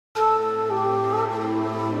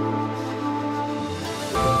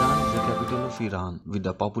of Iran, with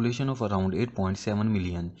a population of around 8.7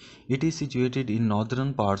 million. It is situated in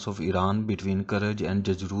northern parts of Iran between Karaj and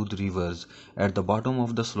Jajrud rivers, at the bottom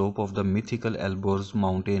of the slope of the mythical Elborz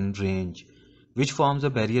mountain range, which forms a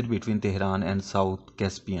barrier between Tehran and South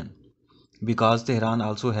Caspian. Because Tehran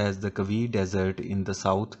also has the Kavi Desert in the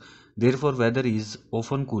south, therefore weather is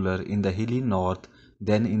often cooler in the hilly north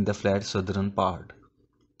than in the flat southern part.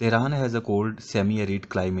 Tehran has a cold, semi-arid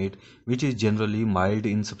climate which is generally mild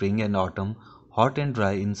in spring and autumn, hot and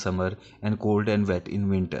dry in summer, and cold and wet in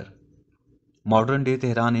winter. Modern-day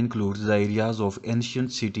Tehran includes the areas of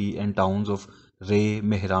ancient city and towns of Rey,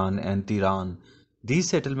 Mehran, and Tiran. These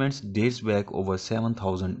settlements date back over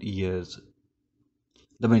 7,000 years.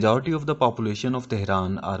 The majority of the population of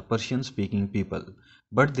Tehran are Persian-speaking people,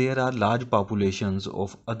 but there are large populations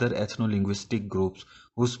of other ethno-linguistic groups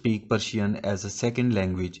who speak Persian as a second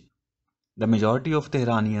language. The majority of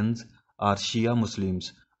Tehranians are Shia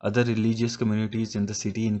Muslims. Other religious communities in the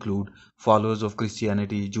city include followers of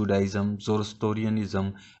Christianity, Judaism,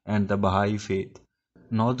 Zoroastrianism, and the Baha'i faith.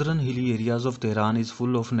 Northern hilly areas of Tehran is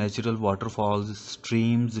full of natural waterfalls,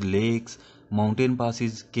 streams, lakes, mountain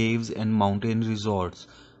passes, caves, and mountain resorts.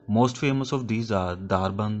 Most famous of these are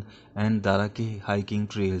Darband and Daraki hiking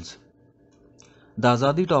trails. The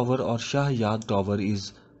Azadi Tower or Shah Yad Tower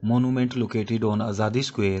is monument located on Azadi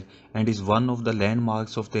Square and is one of the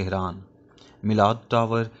landmarks of Tehran. Milad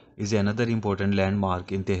Tower is another important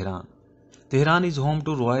landmark in Tehran. Tehran is home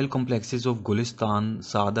to royal complexes of Gulistan,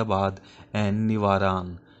 Saadabad, and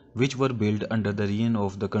Nivaran, which were built under the reign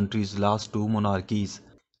of the country's last two monarchies.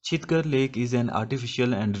 Chitgar Lake is an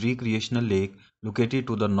artificial and recreational lake located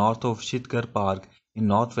to the north of Chitgar Park in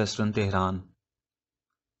northwestern Tehran.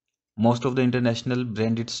 Most of the international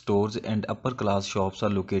branded stores and upper-class shops are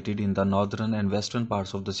located in the northern and western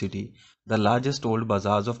parts of the city. The largest old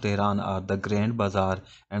bazaars of Tehran are the Grand Bazaar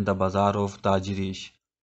and the Bazaar of Tajirish.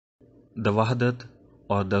 The Wahdat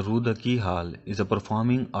or the Rudaki Hall is a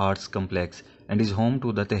performing arts complex and is home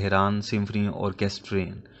to the Tehran Symphony Orchestra.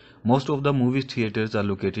 Most of the movie theaters are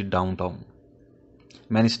located downtown.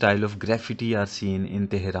 Many styles of graffiti are seen in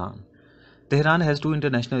Tehran. Tehran has two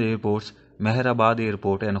international airports, Mehrabad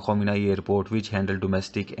Airport and Khomeini Airport, which handle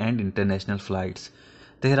domestic and international flights.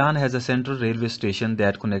 Tehran has a central railway station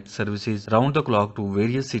that connects services round the clock to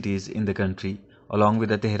various cities in the country, along with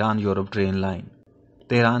the Tehran-Europe train line.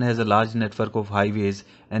 Tehran has a large network of highways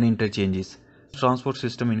and interchanges. The transport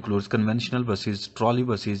system includes conventional buses, trolley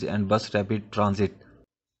buses, and bus rapid transit.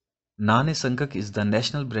 Naan-e-sankak is the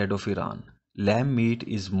national bread of Iran. Lamb meat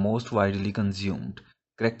is most widely consumed.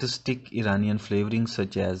 Characteristic Iranian flavorings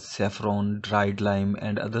such as saffron, dried lime,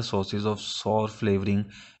 and other sources of sour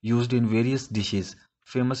flavoring used in various dishes.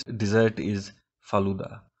 Famous dessert is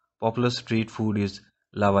faluda. Popular street food is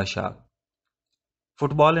lavashak.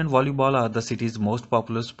 Football and volleyball are the city's most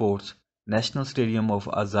popular sports. National Stadium of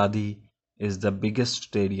Azadi is the biggest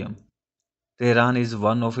stadium. Tehran is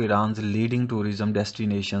one of Iran's leading tourism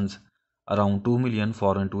destinations. Around 2 million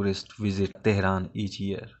foreign tourists visit Tehran each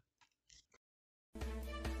year.